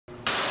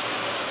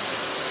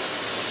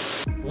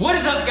What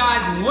is up,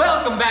 guys?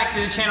 Welcome back to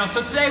the channel.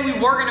 So today we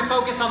were going to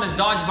focus on this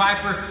Dodge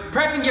Viper,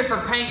 prepping it for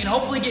paint and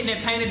hopefully getting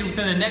it painted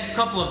within the next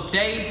couple of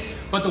days.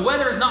 But the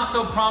weather is not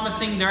so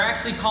promising. They're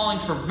actually calling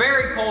for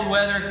very cold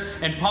weather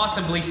and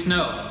possibly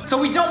snow. So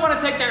we don't want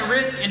to take that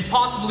risk and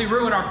possibly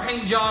ruin our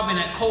paint job in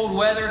that cold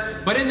weather.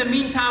 But in the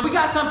meantime, we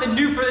got something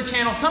new for the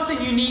channel,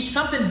 something unique,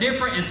 something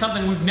different, and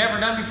something we've never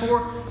done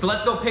before. So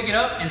let's go pick it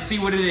up and see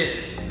what it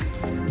is.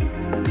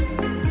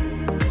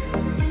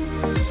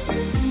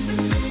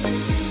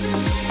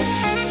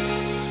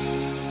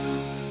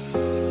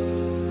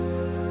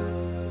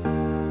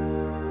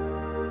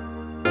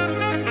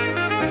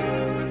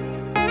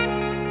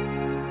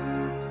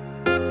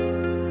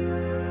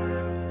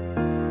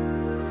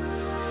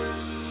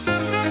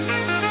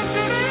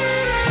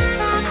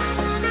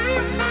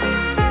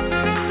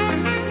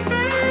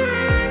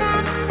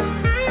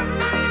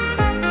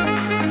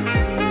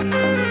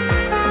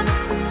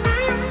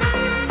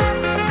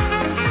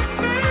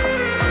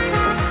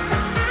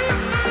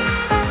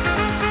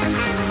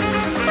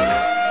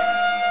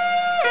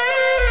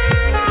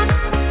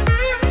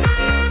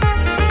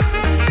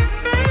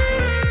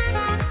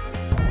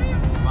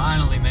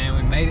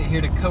 Here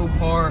to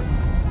Copart.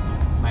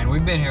 Man,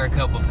 we've been here a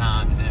couple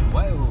times and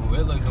whoa,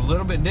 it looks a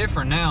little bit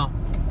different now.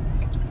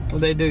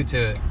 What'd they do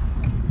to it?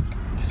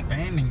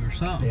 Expanding or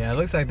something. Yeah, it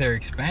looks like they're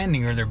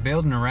expanding or they're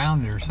building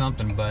around it or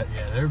something, but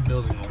yeah, they're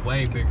building a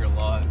way bigger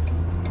lot.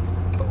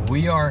 But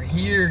we are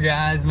here,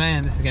 guys.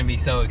 Man, this is gonna be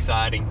so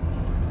exciting.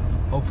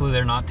 Hopefully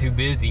they're not too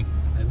busy.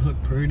 They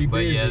look pretty busy.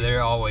 But yeah,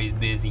 they're always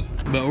busy.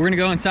 But we're gonna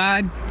go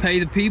inside, pay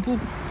the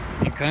people,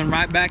 and come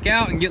right back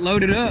out and get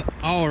loaded up.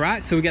 All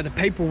right, so we got the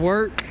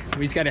paperwork.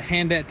 We just got to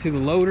hand that to the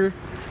loader,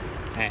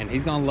 and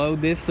he's gonna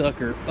load this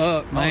sucker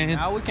up, man. Oh,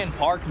 now we can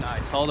park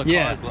nice. All the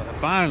cars left.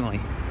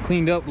 Finally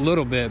cleaned up a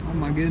little bit. Oh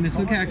my goodness,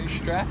 look how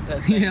strapped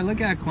that thing. Yeah, look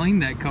how clean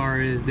that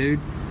car is, dude.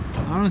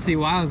 I don't see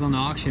why it was on the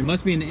auction. It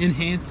must be an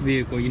enhanced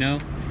vehicle, you know.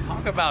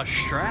 Talk about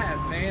strap,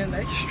 man.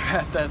 They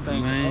strapped that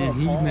thing. Man,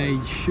 he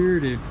made sure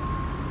to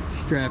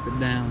strap it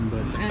down,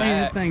 but man,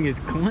 that thing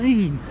is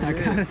clean. I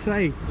gotta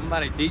say,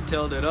 somebody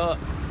detailed it up.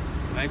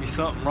 Maybe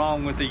something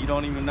wrong with it, you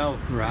don't even know.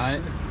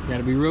 Right.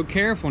 Gotta be real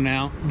careful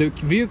now. The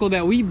vehicle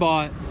that we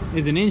bought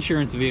is an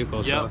insurance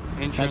vehicle, so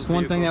that's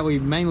one thing that we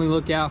mainly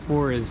look out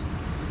for, is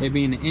it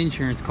being an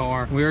insurance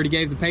car. We already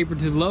gave the paper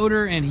to the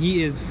loader, and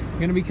he is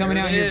gonna be coming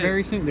out here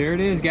very soon. There it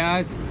is,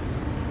 guys.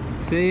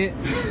 See it?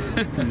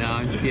 No,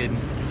 I'm just kidding.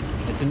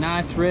 It's a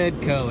nice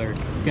red color.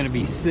 It's gonna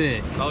be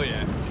sick. Oh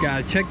yeah.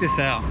 Guys, check this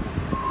out.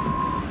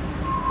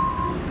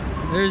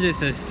 There's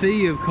just a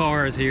sea of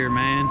cars here,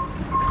 man.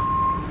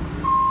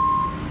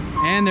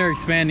 And they're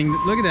expanding.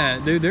 Look at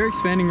that, dude. They're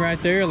expanding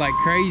right there like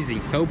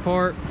crazy.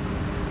 Copart,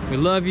 we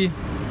love you,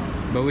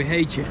 but we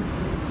hate you.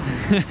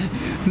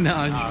 No,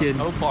 I'm just kidding.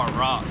 Copart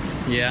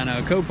rocks. Yeah, I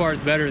know.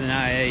 Copart's better than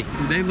IA.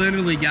 They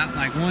literally got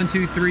like 1,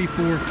 2, 3,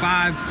 4,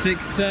 5,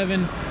 6,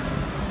 7,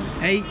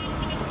 8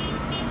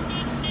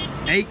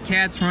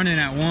 cats running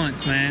at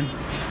once, man.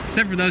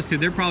 Except for those two,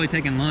 they're probably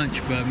taking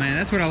lunch. But man,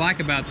 that's what I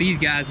like about these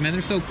guys, man.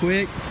 They're so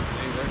quick.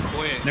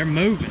 Quick. They're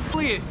moving.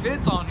 Hopefully it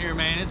fits on here,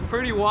 man. It's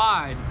pretty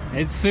wide.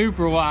 It's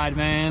super wide,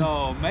 man.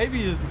 So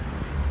maybe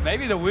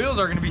the wheels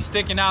are gonna be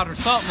sticking out or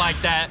something like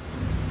that.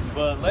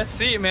 But let's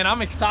see it, man.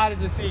 I'm excited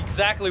to see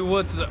exactly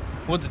what's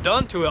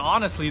done to it.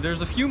 Honestly,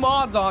 there's a few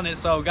mods on it,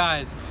 so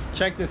guys,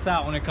 check this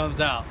out when it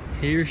comes out.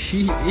 Here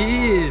she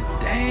is.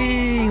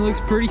 Dang,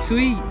 looks pretty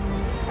sweet.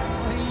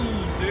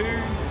 Clean,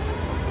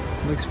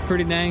 dude. Looks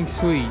pretty dang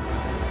sweet.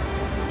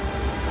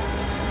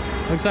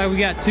 Looks like we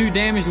got 2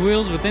 damaged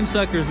wheels, but them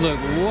suckers look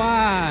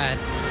wide.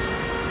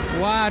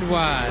 Wide,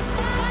 wide.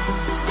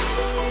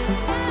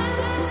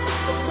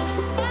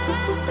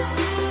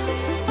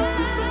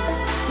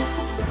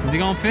 Is it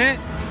gonna fit?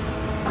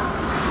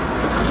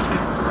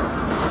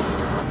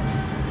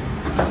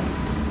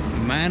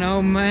 Man,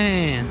 oh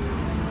man.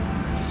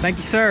 Thank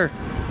you, sir.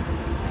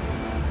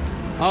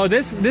 Oh,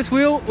 this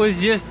wheel was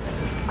just,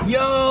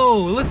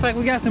 yo, looks like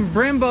we got some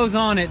Brembos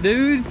on it,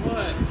 dude.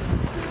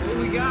 What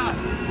do we got?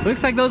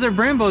 Looks like those are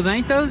Brembos,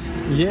 ain't those?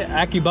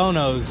 Yeah,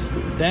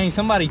 Akibonos. Dang,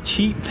 somebody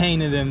cheap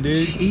painted them,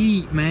 dude.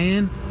 Cheap,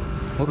 man.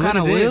 What kind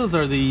of wheels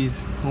are these?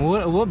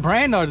 What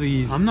brand are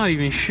these? I'm not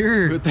even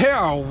sure. But they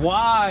are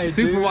wide,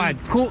 super dude. wide.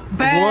 Cool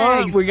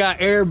bags. What? We got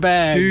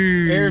airbags.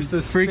 Dude, air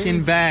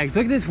freaking bags.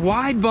 Look at this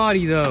wide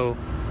body though.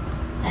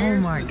 Oh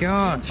my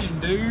gosh,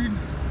 dude.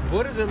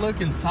 What does it look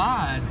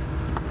inside?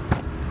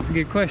 That's a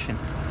good question.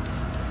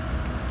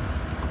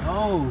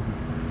 Oh.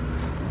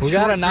 We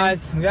got a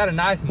nice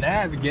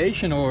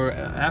navigation or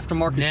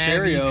aftermarket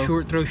stereo.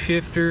 Short throw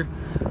shifter.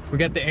 We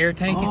got the air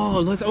tank.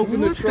 Oh, let's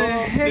open the trunk.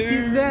 What the heck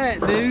is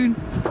that, dude?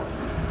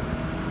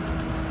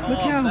 Look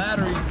how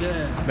battery's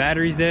dead.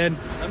 Battery's dead.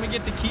 Let me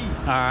get the key.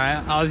 All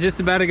right, I was just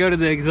about to go to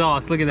the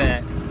exhaust. Look at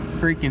that.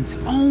 Freaking,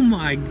 oh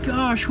my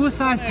gosh, what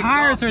size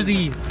tires are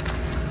these?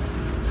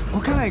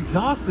 What kind of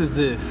exhaust is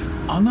this?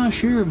 I'm not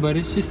sure, but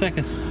it's just like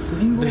a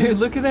single. Dude,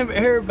 look at them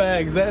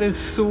airbags. That is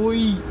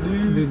sweet,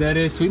 dude. Dude, that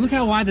is sweet. Look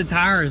how wide the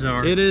tires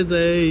are. It is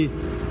a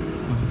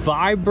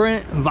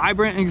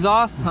Vibrant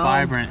exhaust? Huh?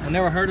 Vibrant. I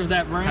never heard of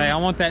that brand. Hey, I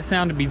want that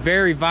sound to be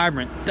very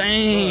vibrant.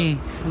 Dang.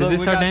 Look,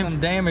 we got some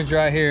damage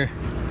right here.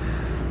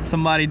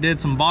 Somebody did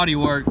some body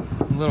work.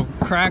 A little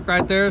crack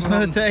right there or something.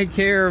 We'll take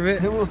care of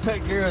it. We'll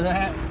take care of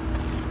that.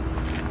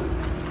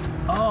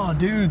 Oh,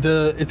 dude,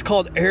 it's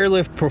called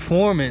Airlift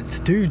Performance.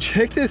 Dude,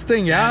 check this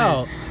thing out.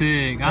 That is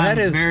sick. I'm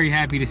very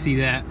happy to see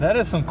that. That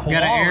is some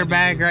quality. Got an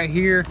airbag right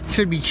here.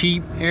 Should be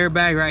cheap.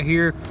 Airbag right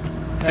here.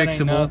 That Fixable.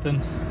 ain't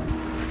nothing.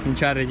 And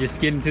try to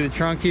just get into the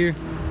trunk here.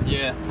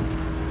 Yeah.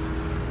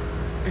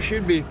 There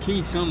should be a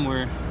key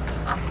somewhere.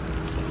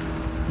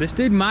 This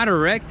dude might have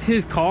wrecked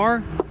his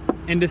car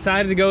and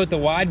decided to go with the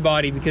wide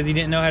body because he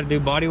didn't know how to do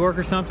body work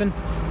or something.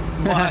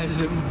 Why is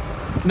it?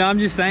 No, I'm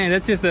just saying,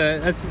 that's just a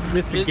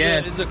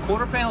guess. Is the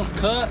quarter panels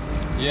cut?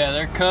 Yeah,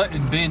 they're cut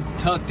and been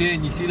tucked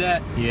in. You see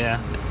that?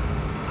 Yeah.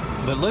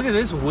 But look at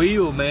this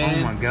wheel, man.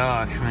 Oh my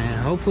gosh,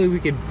 man. Hopefully we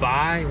could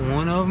buy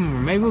one of them, or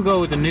maybe we'll go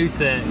with the new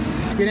set.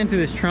 Let's get into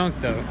this trunk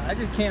though. I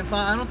just can't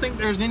find, I don't think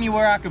there's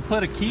anywhere I could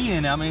put a key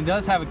in. I mean, it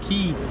does have a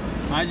key.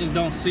 I just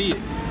don't see it.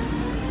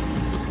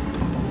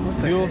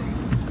 What the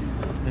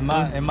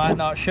heck? It might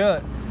not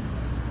shut.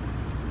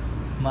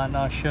 Might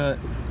not shut.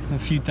 A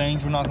few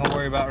things we're not gonna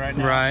worry about right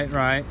now.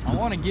 Right. I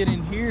want to get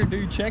in here,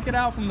 dude. Check it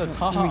out from the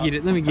top.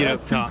 Let me get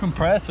up top. 2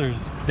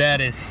 compressors.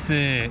 That is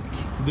sick.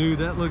 Dude,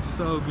 that looks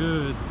so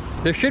good.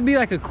 There should be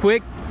like a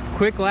quick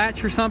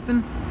latch or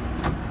something.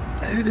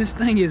 Dude, this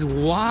thing is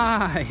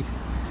wide.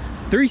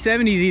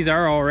 370s, these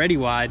are already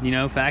wide, you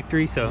know,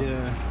 factory, so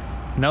yeah.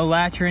 No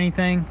latch or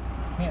anything.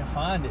 Can't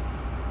find it.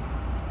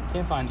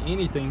 Can't find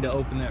anything to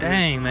open that.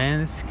 Dang,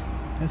 man,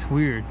 that's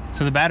weird.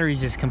 So the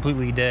battery's just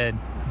completely dead.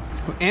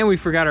 And we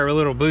forgot our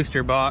little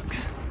booster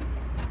box.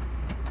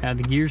 How'd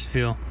the gears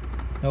feel?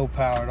 No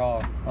power at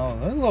all. Oh,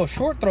 there's a little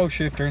short throw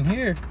shifter in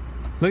here.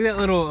 Look at that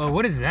little,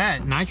 what is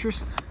that?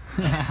 Nitrous?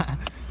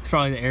 It's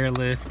probably the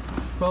airlift.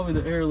 Probably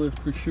the airlift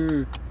for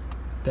sure.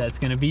 That's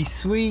gonna be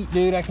sweet,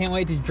 dude. I can't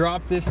wait to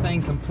drop this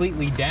thing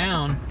completely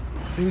down.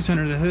 Let's see what's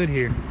under the hood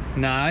here.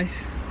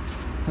 Nice.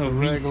 Oh,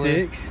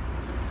 V6.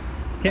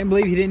 Can't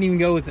believe he didn't even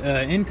go with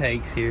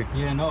intakes here.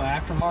 Yeah, no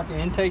aftermarket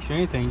intakes or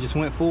anything. Just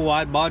went full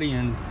wide body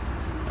and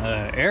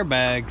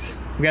airbags.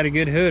 We got a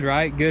good hood,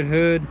 right? Good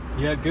hood.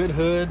 Yeah, good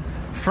hood.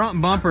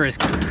 Front bumper is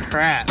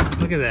crap.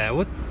 Look at that.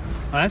 What?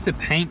 Oh, that's a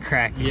paint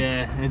crack.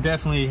 Yeah, it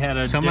definitely had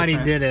a Somebody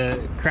did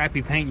a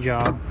crappy paint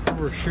job.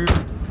 For sure.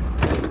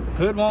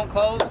 Hood won't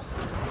close.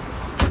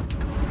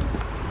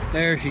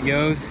 There she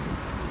goes.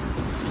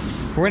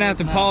 We're gonna have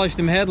to polish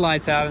them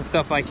headlights out and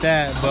stuff like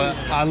that, but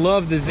I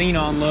love the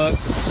xenon look.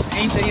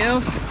 Anything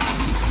else?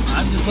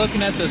 I'm just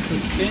looking at the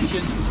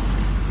suspension,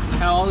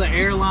 how all the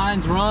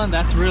airlines run.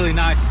 That's really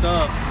nice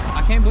stuff.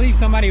 I can't believe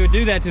somebody would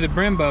do that to the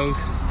Brembos.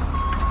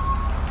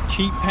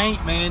 Cheap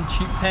paint, man,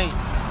 cheap paint.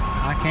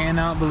 I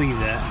cannot believe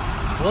that.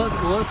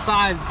 What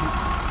size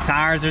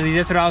tires are these?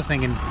 That's what I was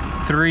thinking.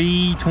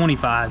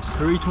 325s.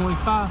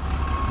 325.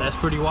 That's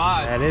pretty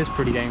wide. That is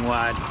pretty dang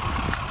wide.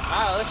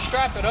 All right, let's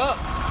strap it up.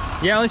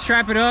 Yeah, let's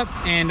strap it up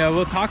and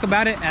we'll talk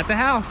about it at the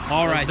house.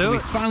 All right, so we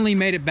finally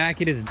made it back.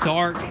 It is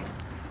dark.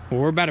 Well,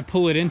 we're about to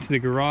pull it into the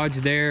garage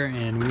there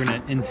and we're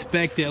gonna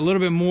inspect it a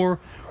little bit more.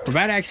 We're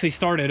about to actually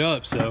start it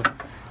up. So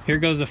here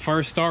goes the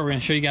first start. We're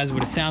gonna show you guys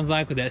what it sounds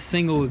like with that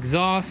single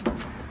exhaust.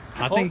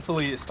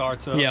 Hopefully it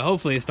starts up. Yeah,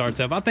 hopefully it starts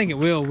up. I think it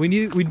will. We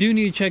do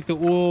need to check the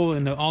oil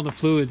and all the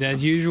fluids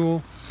as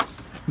usual.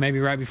 Maybe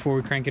right before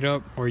we crank it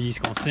up, or are you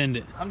just gonna send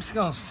it? I'm just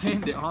gonna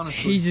send it,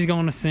 honestly. He's just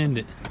gonna send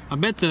it. I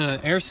bet the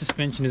air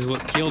suspension is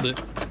what killed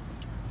it.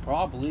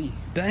 Probably.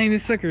 Dang,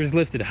 this sucker is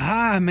lifted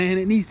high, man.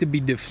 It needs to be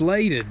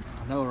deflated.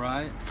 I know,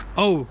 right?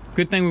 Oh,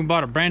 good thing we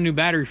bought a brand new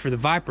battery for the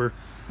Viper.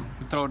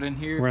 We throw it in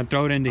here? We're gonna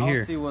throw it into here.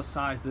 Let's see what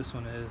size this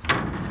one is.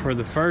 For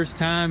the first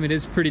time, it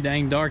is pretty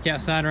dang dark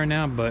outside right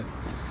now, but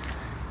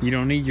you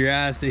don't need your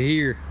eyes to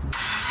hear.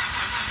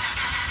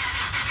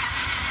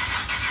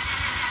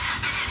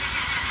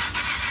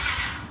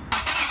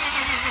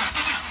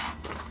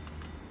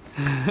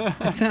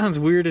 That sounds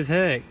weird as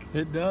heck.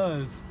 It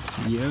does.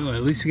 Yo,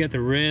 at least we got the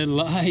red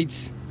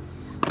lights.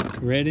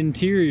 Red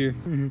interior.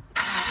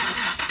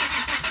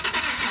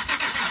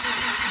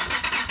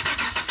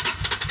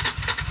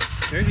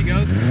 There she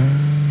goes.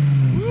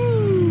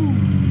 Woo!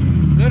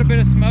 A little bit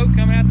of smoke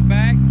coming out the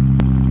back.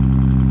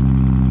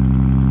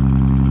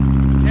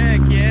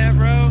 Heck yeah,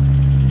 bro.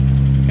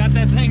 Got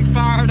that thing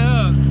fired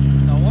up.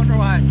 I wonder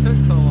why it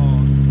took so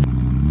long.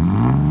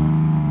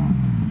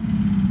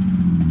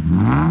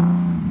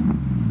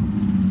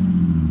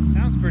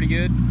 Sounds pretty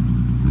good.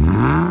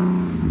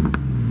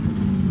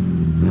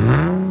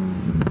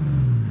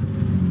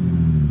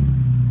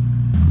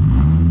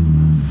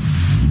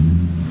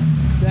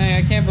 Dang,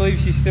 I can't believe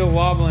she's still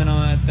wobbling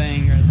on that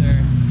thing right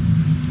there.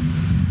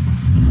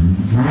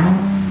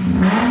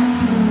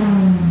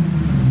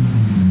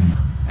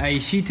 Hey,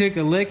 she took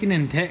a licking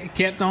and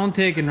kept on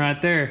ticking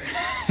right there.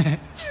 I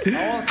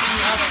want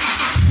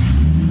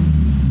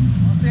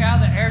to see how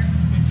the air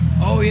suspension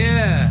works. Oh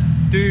yeah,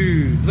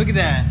 dude, look at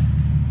that.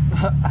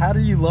 How do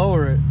you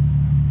lower it?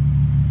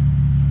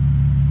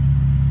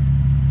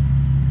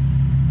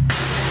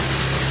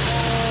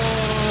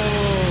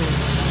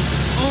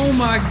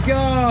 my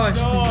gosh.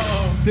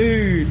 No.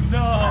 Dude.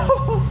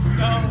 No.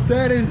 No.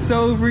 That is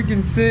so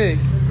freaking sick.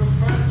 The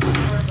compressor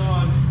turned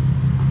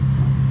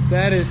on.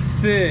 That is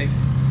sick.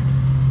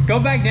 Go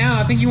back down.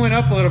 I think you went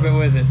up a little bit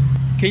with it.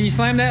 Can you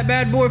slam that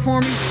bad boy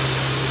for me?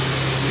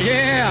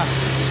 Yeah.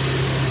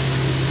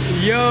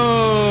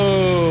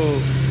 Yo.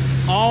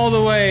 All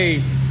the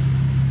way.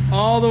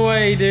 All the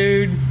way,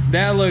 dude.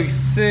 That looks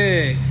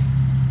sick.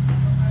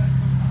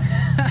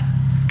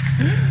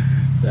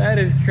 That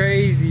is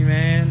crazy,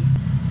 man.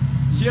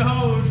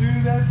 Yo,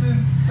 dude, that's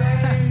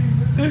insane.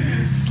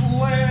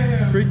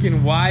 Slam.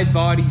 Freaking wide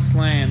body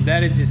slam.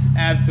 That is just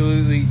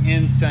absolutely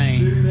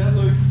insane. Dude, that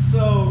looks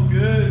so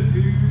good,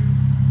 dude.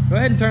 Go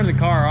ahead and turn the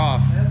car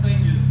off. That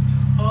thing is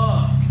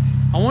tucked.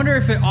 I wonder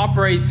if it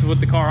operates with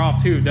the car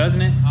off too,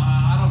 doesn't it?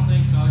 I don't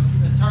think so.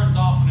 It turns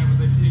off whenever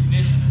the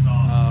ignition is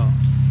off. Oh,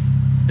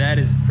 that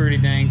is pretty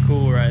dang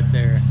cool right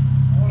there.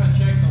 I want to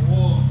check the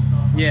wool and stuff.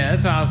 Yeah,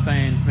 that's what I was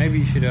saying. Maybe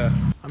you should,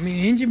 I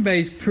mean, engine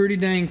bay's pretty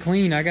dang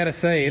clean, I gotta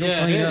say.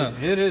 It'll clean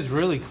up. It is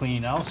really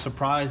clean. I was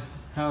surprised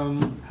how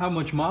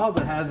much miles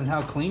it has and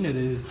how clean it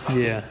is.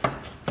 Yeah.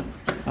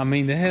 I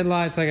mean, the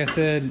headlights, like I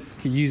said,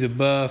 could use a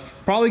buff.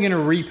 Probably gonna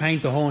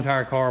repaint the whole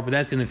entire car, but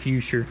that's in the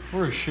future.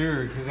 For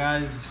sure,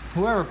 guys.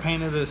 Whoever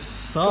painted this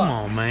sucks. Come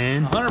on,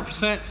 man.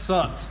 100%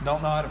 sucks.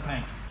 Don't know how to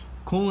paint.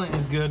 Coolant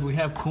is good. We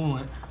have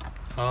coolant.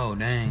 Oh,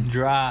 dang.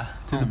 Dry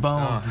to the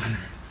bone. God.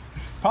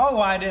 Probably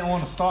why I didn't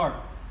want to start.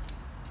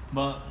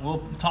 But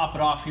we'll top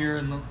it off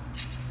here.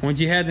 Once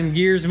you had them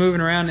gears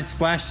moving around, it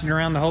splashed it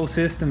around the whole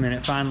system and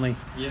it finally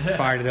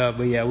fired it up.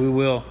 But yeah, we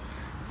will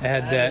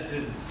add that. That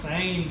is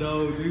insane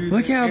though, dude.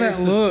 Look how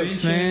that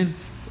looks, man.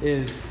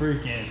 Is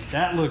freaking,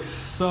 that looks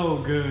so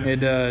good.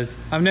 It does.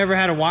 I've never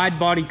had a wide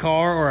body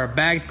car or a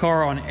bagged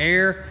car on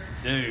air.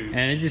 Dude.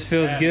 And it just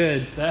feels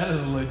good. That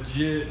is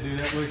legit, dude.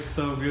 That looks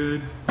so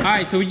good. All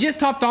right, so we just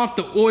topped off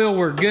the oil.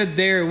 We're good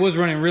there. It was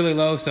running really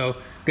low, so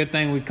good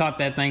thing we caught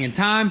that thing in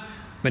time.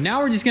 But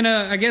now we're just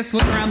gonna, I guess,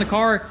 look around the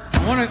car.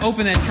 I wanna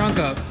open that trunk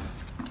up.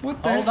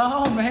 What the? Hold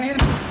on, man.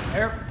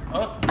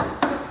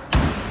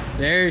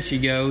 There she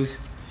goes.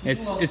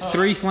 It's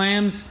 3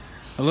 slams,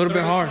 a little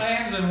bit hard. 3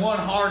 slams and 1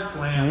 hard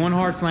slam. And 1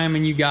 hard slam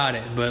and you got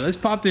it. But let's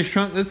pop this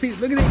trunk. Let's see,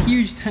 look at that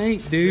huge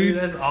tank, dude. Dude,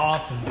 that's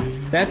awesome,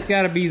 dude. That's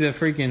gotta be the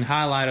freaking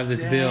highlight of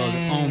this build.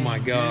 Oh my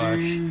gosh.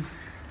 Dude.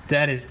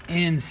 That is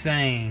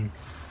insane.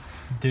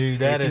 Dude,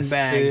 that is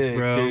bags, sick,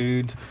 bro.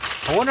 dude.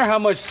 I wonder how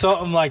much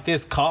something like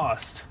this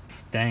cost.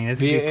 Dang,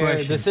 that's a good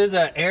question. This is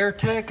an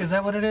AirTech, is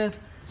that what it is?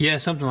 Yeah,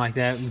 something like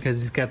that,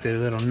 because it's got the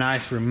little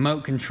nice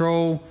remote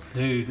control.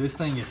 Dude, this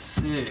thing is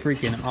sick.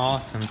 Freaking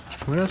awesome.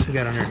 What else we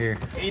got under here?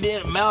 He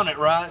didn't mount it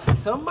right.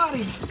 Some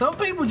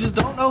people just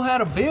don't know how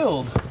to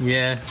build.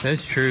 Yeah,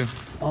 that's true.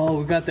 Oh,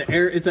 we got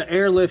it's an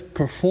airlift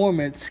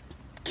performance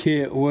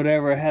kit,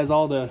 whatever. It has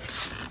all the,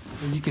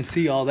 you can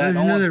see all that.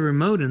 There's another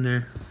remote in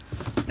there.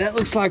 That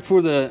looks like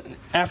for the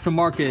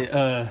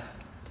aftermarket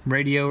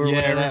radio or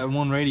whatever. Yeah, that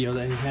one radio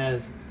that he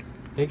has.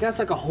 It got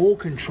like a whole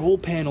control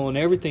panel and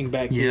everything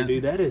back here,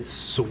 dude. That is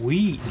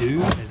sweet,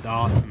 dude. That is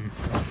awesome.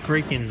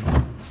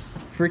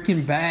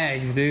 Freaking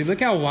bags, dude. Look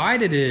how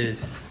wide it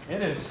is.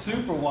 It is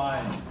super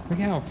wide. Look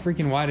how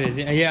freaking wide it is.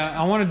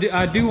 Yeah,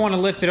 I do want to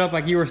lift it up,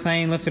 like you were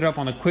saying, lift it up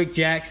on the quick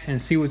jacks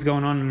and see what's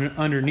going on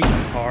underneath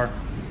the car.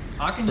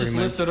 I can just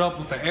lift it up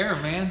with the air,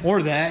 man.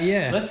 Or that,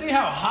 yeah. Let's see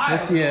how high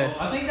Let's see it.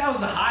 I think that was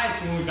the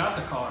highest when we got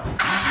the car.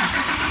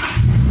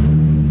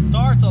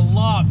 Starts a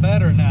lot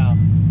better now.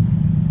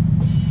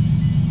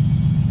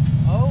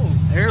 Oh,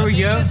 there we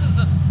go. This is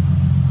the.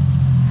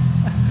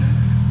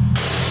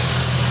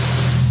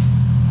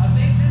 I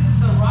think this is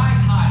the ride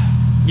height.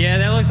 Yeah,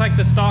 that looks like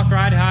the stock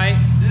ride height.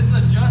 This is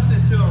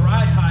adjusted to a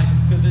ride height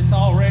because it's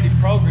already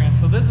programmed.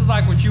 So this is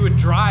like what you would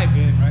drive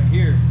in right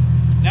here.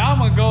 Now I'm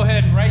gonna go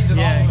ahead and raise it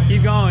all the way. Yeah,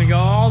 keep going. Go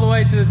all the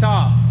way to the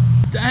top.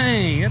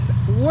 Dang,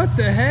 what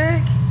the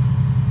heck?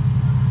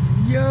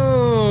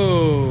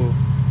 Yo.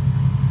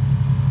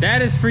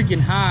 That is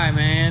freaking high,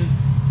 man.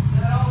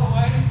 Is that all the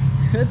way?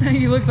 That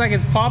thing looks like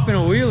it's popping a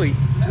wheelie.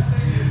 That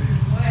thing is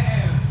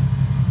slammed.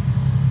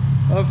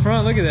 Up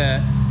front, look at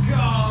that.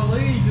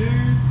 Golly,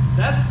 dude.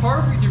 That's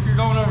perfect if you're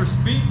going over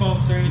speed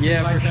bumps or anything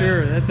like that. Yeah, for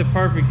sure. That's a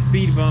perfect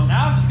speed bump.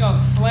 Now I'm just gonna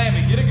slam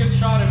it. Get a good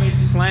shot of it.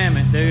 Just slam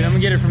it, dude. I'm gonna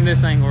get it from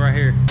this angle right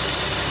here.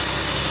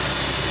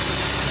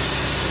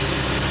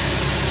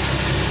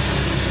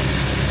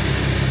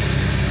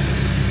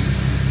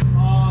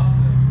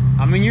 Awesome.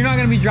 I mean, you're not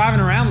gonna be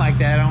driving around like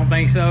that. I don't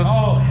think so.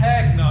 Oh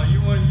heck no! You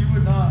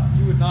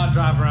would not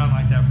drive around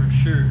like that for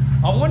sure.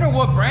 I wonder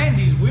what brand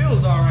these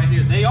wheels are right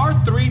here. They are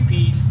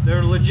 3-piece.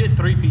 They're legit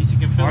 3-piece. You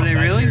can feel. Are they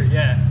really? Here.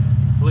 Yeah.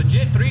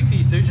 Legit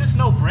 3-piece. There's just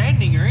no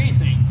branding or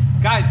anything.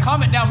 Guys,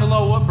 comment down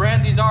below what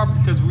brand these are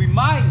because we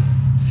might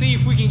see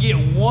if we can get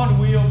one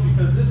wheel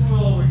because this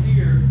wheel over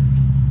here,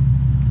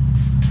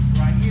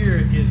 right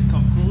here, is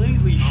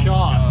completely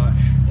shot.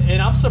 And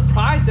I'm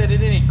surprised that it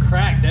didn't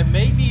crack. That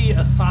may be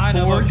a sign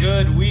of a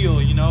good wheel,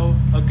 you know,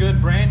 a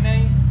good brand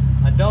name.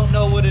 I don't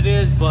know what it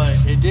is, but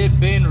it did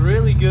bend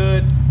really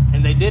good.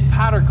 And they did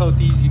powder coat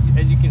these,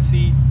 as you can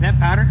see. That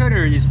powder coat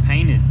or just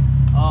painted?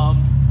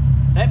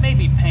 That may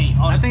be paint,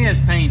 honestly. I think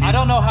that's paint. I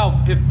don't know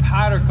how, if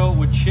powder coat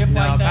would chip like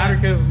that. No, powder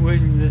coat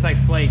wouldn't, just like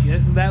flake.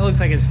 That looks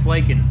like it's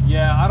flaking.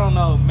 Yeah, I don't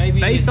know,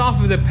 maybe. Based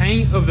off of the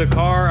paint of the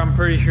car, I'm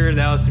pretty sure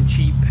that was some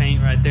cheap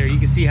paint right there. You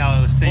can see how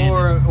it was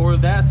sanded. Or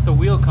that's the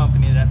wheel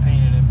company that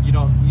painted it. You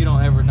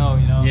don't ever know,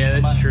 you know. Yeah,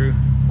 that's true.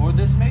 Or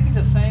this may be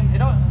the same,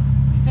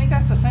 you think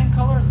that's the same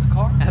color as the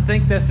car? I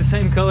think that's the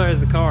same color as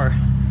the car.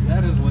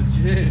 That is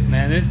legit.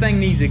 Man, this thing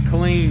needs a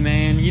clean,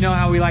 man. You know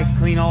how we like to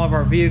clean all of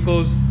our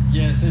vehicles?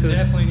 Yes, it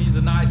definitely needs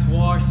a nice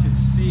wash to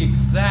see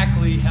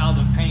exactly how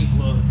the paint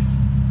looks.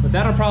 But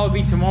that'll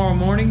probably be tomorrow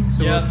morning,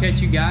 so we'll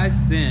catch you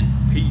guys then.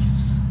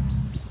 Peace.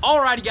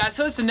 Alrighty guys,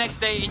 so it's the next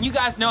day, and you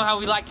guys know how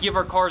we like to give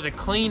our cars a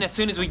clean as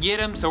soon as we get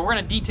them. So we're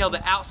gonna detail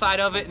the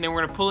outside of it, and then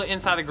we're gonna pull it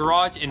inside the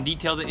garage and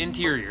detail the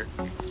interior.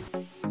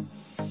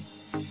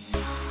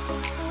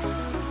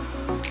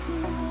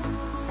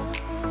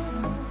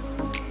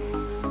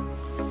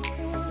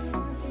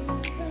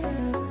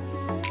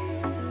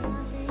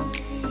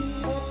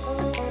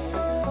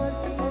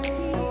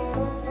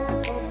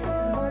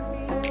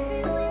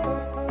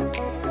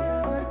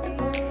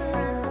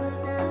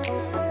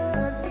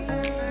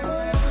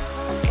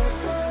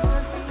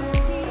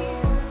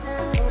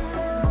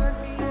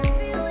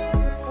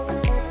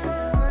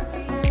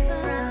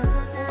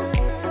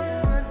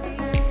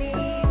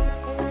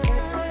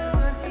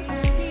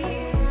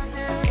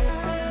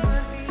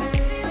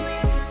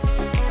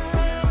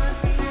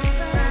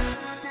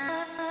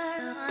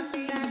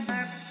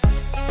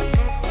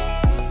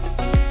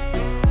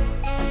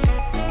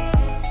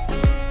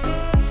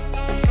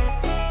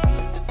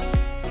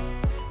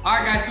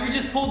 Alright guys, so we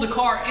just pulled the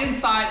car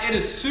inside. It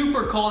is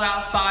super cold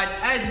outside.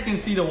 As you can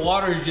see, the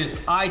water is just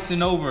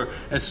icing over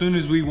as soon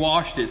as we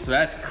washed it. So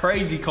that's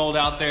crazy cold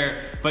out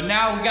there. But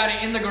now we got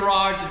it in the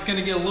garage. It's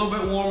gonna get a little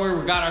bit warmer.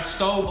 We got our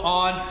stove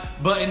on.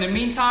 But in the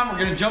meantime,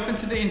 we're gonna jump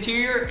into the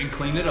interior and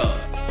clean it up.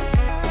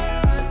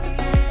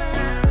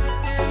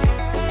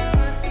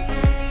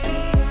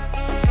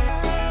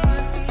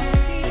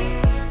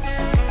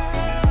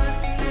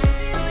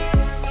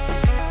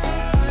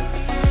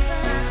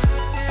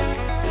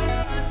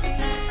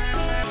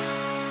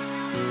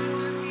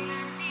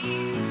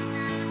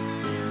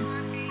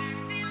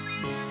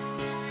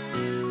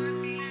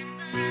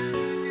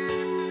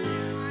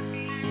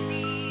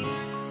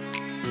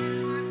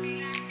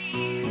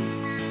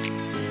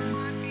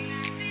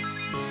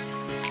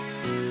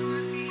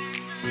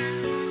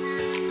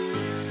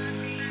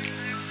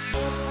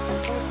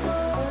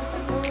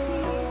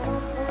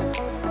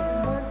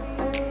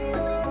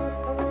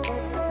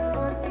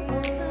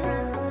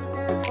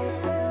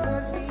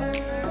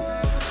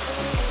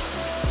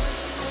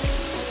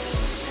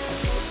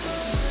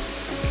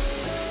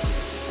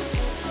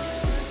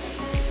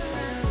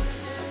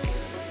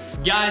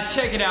 Guys,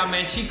 check it out,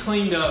 man. She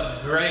cleaned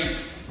up great.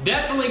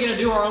 Definitely gonna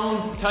do our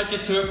own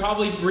touches to it,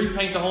 probably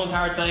repaint the whole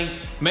entire thing,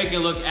 make it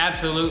look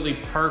absolutely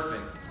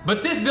perfect.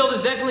 But this build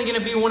is definitely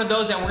gonna be one of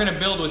those that we're gonna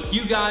build with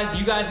you guys.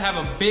 You guys have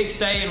a big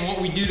say in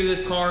what we do to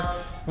this car.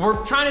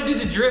 We're trying to do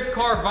the drift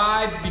car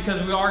vibe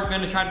because we are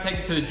gonna try to take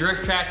this to the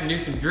drift track and do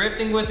some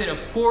drifting with it, of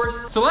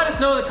course. So let us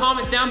know in the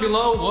comments down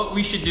below what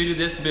we should do to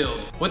this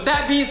build. With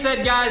that being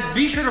said, guys,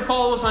 be sure to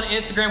follow us on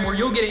Instagram where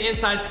you'll get an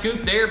inside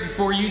scoop there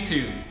before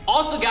YouTube.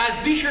 Also, guys,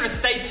 be sure to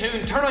stay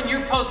tuned. Turn on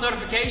your post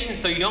notifications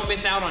so you don't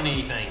miss out on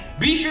anything.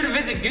 Be sure to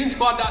visit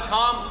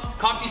goonsquad.com,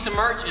 cop you some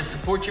merch, and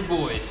support your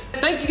boys.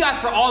 Thank you guys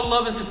for all the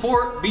love and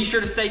support. Be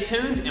sure to stay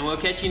tuned, and we'll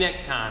catch you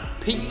next time.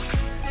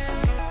 Peace.